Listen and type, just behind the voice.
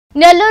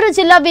నెల్లూరు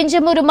జిల్లా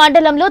వింజమూరు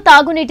మండలంలో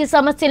తాగునీటి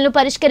సమస్యలను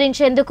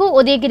పరిష్కరించేందుకు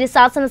ఉదయగిరి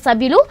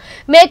శాసనసభ్యులు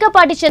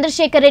మేకపాటి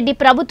చంద్రశేఖర్ రెడ్డి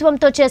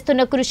ప్రభుత్వంతో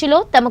చేస్తున్న కృషిలో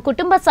తమ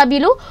కుటుంబ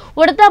సభ్యులు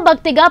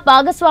ఉడతాభక్తిగా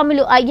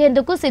భాగస్వాములు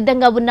అయ్యేందుకు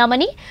సిద్ధంగా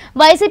ఉన్నామని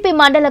వైసీపీ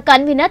మండల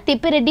కన్వీనర్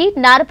తిప్పిరెడ్డి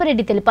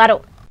నారపరెడ్డి తెలిపారు।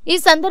 ఈ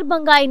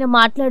సందర్భంగా ఆయన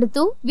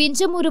మాట్లాడుతూ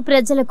వింజమూరు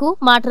ప్రజలకు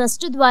మా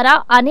ట్రస్ట్ ద్వారా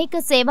అనేక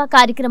సేవా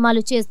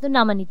కార్యక్రమాలు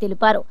చేస్తున్నామని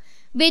తెలిపారు।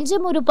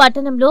 వింజమూరు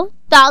పట్టణంలో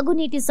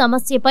తాగునీటి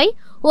సమస్యపై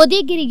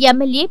ఉదయగిరి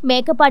ఎమ్మెల్యే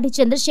మేకపాటి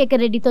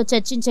చంద్రశేఖర్ రెడ్డితో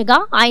చర్చించగా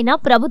ఆయన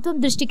ప్రభుత్వం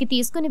దృష్టికి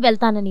తీసుకుని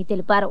వెళ్తానని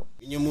తెలిపారు।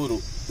 వింజమూరు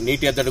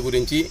నీటి ఎద్దడి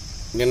గురించి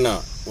నిన్న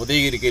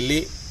ఉదయగిరికి వెళ్లి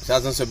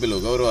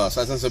గౌరవ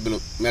శాసనసభ్యులు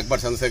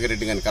మేకపాటి చంద్రశేఖర్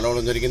రెడ్డి గారిని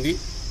కలవడం జరిగింది।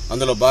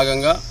 అందులో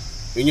భాగంగా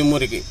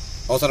వింజమూరికి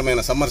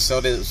అవసరమైన సమ్మర్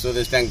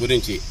స్టోరేజ్ ట్యాంక్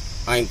గురించి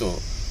ఆయనతో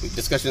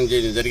డిస్కషన్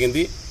చేయడం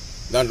జరిగింది।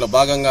 దాంట్లో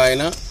భాగంగా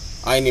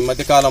ఆయన ఈ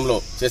మధ్యకాలంలో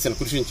చేసిన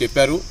కృషిని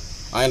చెప్పారు।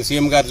 ఆయన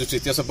సీఎం గారి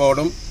దృష్టికి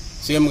తీసుకుపోవడం,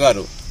 సీఎం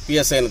గారు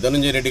పిఎస్ అయిన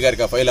ధనంజయ రెడ్డి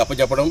గారికి ఆ ఫైల్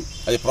అప్పచెప్పడం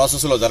అది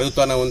ప్రాసెస్లో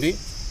జరుగుతూనే ఉంది।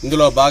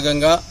 దీనిలో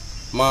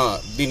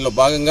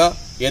భాగంగా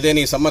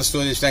ఏదైనా ఈ సమ్మర్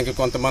స్టోరేజ్ ట్యాంక్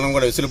కొంత మనం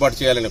కూడా వెసులుబాటు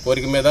చేయాలనే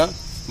కోరిక మీద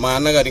మా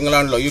అన్నగారు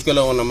ఇంగ్లాండ్లో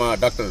యూకేలో ఉన్న మా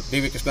డాక్టర్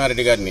టీవీ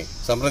కృష్ణారెడ్డి గారిని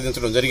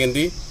సంప్రదించడం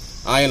జరిగింది।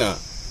 ఆయన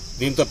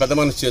దీంతో పెద్ద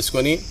మనసు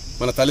చేసుకుని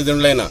మన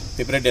తల్లిదండ్రులైన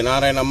Tippireddy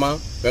Narayanamma,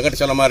 Venkata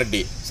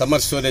Chalamareddy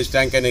summer storage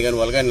tank అని కానీ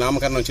వాళ్ళు కానీ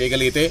నామకరణం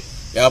చేయగలిగితే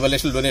 50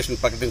 లక్షల డొనేషన్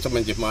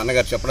ప్రకటించమని చెప్పి మా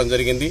అన్నగారు చెప్పడం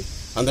జరిగింది।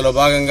 అందులో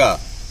భాగంగా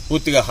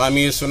పూర్తిగా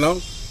హామీ ఇస్తున్నాం।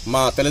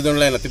 మా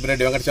తల్లిదండ్రులైన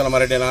Tippireddy, Venkata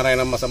Chalamareddy,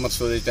 Narayanamma summer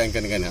storage tank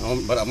అని కానీ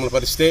అమలు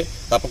పరిస్తే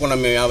తప్పకుండా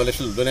మేము 50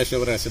 లక్షలు డొనేషన్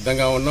ఇవ్వడానికి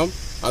సిద్ధంగా ఉన్నాం।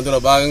 అందులో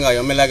భాగంగా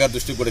ఎమ్మెల్యే గారి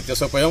దృష్టికి కూడా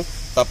తీసుకుపోయాం।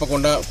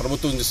 తప్పకుండా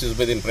ప్రభుత్వం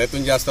దృష్టి దీన్ని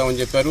ప్రయత్నం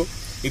చేస్తామని చెప్పారు।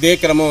 ఇదే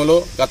క్రమంలో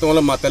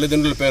గతంలో మా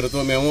తల్లిదండ్రుల పేరుతో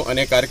మేము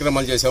అనేక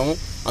కార్యక్రమాలు చేశాము।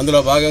 అందులో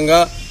భాగంగా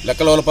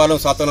లెక్కలవలపాలెం,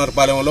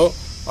 సాతనారపాలెంలో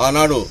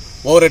ఆనాడు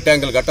ఓవర్ హెడ్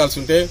ట్యాంకులు కట్టాల్సి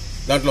ఉంటే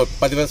దాంట్లో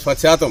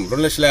 10%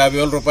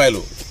 2,50,000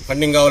 రూపాయలు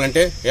ఫండింగ్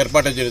కావాలంటే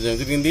ఏర్పాటు చేయడం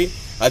జరిగింది।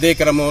 అదే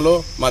క్రమంలో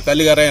మా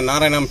తల్లిగారైన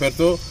నారాయణమ్మ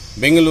పేరుతో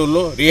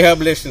బెంగళూరులో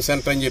రీహాబిలిటేషన్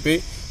సెంటర్ అని చెప్పి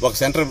ఒక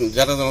సెంటర్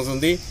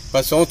జరుగుతుంది।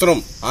 ప్రతి సంవత్సరం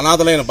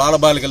అనాథలైన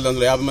బాలబాలికలు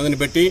అందులో 50 మందిని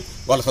పెట్టి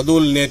వాళ్ళ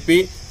చదువులు నేర్పి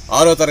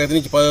 6వ తరగతి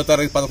నుంచి 10వ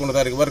తరగతి 11వ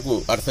తరగతి వరకు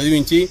అటు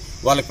చదివించి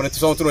వాళ్ళకి ప్రతి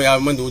సంవత్సరం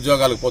 50 మంది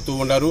ఉద్యోగాలకు పోతూ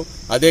ఉన్నారు।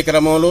 అదే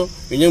క్రమంలో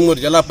వింజమూరు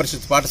జిల్లా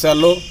పరిషత్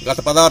పాఠశాలలో గత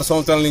 16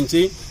 సంవత్సరాల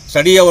నుంచి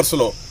స్టడీ అవర్స్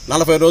లో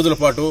 40 రోజుల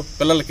పాటు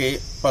పిల్లలకి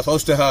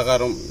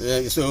పౌష్టికాహారం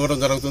ఇవ్వడం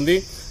జరుగుతుంది।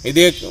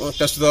 ఇదే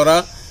టెస్ట్ ద్వారా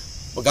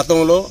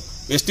గతంలో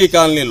ఎస్టీ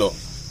కాలనీలో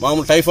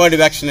మామూలు టైఫాయిడ్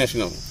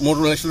వ్యాక్సినేషన్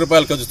 3 లక్షల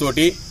రూపాయల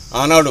ఖర్చుతోటి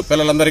ఆనాడు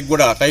పిల్లలందరికీ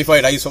కూడా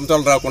టైఫాయిడ్ 5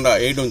 సంవత్సరాలు రాకుండా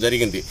వేయడం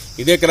జరిగింది।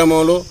 ఇదే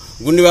క్రమంలో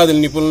గుండె వ్యాధుల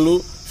నిపుణులు,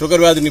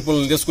 షుగర్ వ్యాధి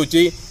నిపుణులను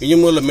తీసుకొచ్చి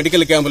వింజమూరులో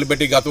మెడికల్ క్యాంపులు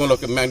పెట్టి గతంలో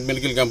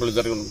మెడికల్ క్యాంపులు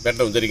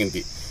పెట్టడం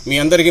జరిగింది। మీ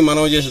అందరికీ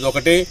మనవి చేసేది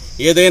ఒకటే,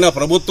 ఏదైనా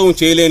ప్రభుత్వం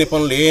చేయలేని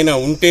పనులు ఏమైనా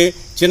ఉంటే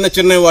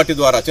చిన్న వాటి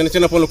ద్వారా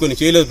చిన్న పనులు కొన్ని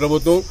చేయలేదు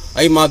ప్రభుత్వం,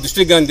 అవి మా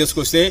దృష్టికి కానీ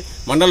తీసుకొస్తే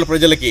మండల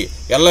ప్రజలకి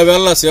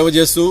ఎల్లవేళలా సేవ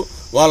చేస్తూ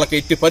వాళ్ళకి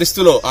ఎట్టి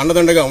పరిస్థితుల్లో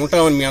అండదండగా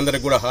ఉంటామని మీ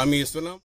అందరికి కూడా హామీ ఇస్తున్నాం।